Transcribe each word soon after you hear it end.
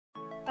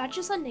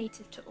Badgers are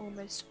native to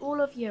almost all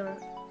of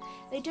Europe.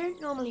 They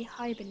don't normally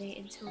hibernate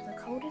until the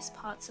coldest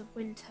parts of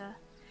winter,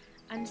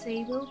 and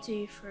they will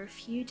do for a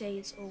few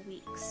days or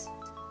weeks.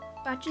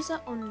 Badgers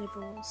are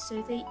omnivores,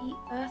 so they eat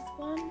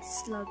earthworms,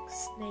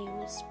 slugs,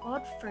 snails,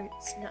 wild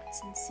fruits, nuts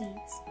and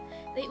seeds.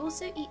 They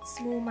also eat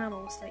small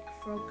mammals like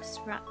frogs,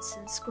 rats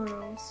and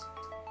squirrels.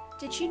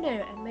 Did you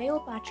know a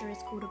male badger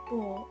is called a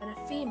boar and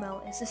a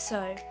female is a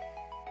sow?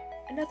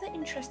 Another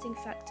interesting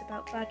fact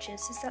about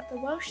badgers is that the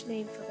Welsh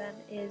name for them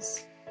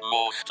is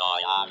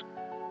Morstaiar.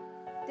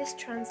 This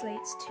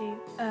translates to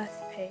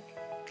earth pig.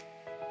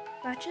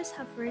 Badgers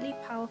have really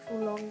powerful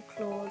long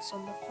claws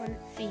on the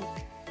front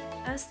feet.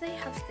 As they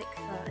have thick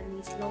fur and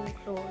these long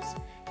claws,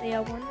 they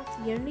are one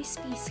of the only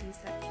species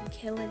that can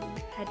kill and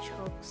eat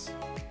hedgehogs.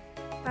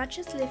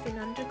 Badgers live in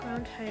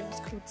underground homes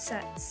called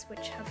setts,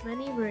 which have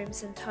many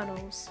rooms and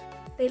tunnels.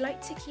 They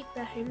like to keep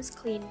their homes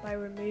clean by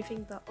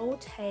removing the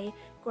old hay,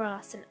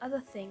 grass and other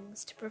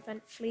things to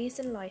prevent fleas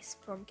and lice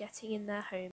from getting in their home.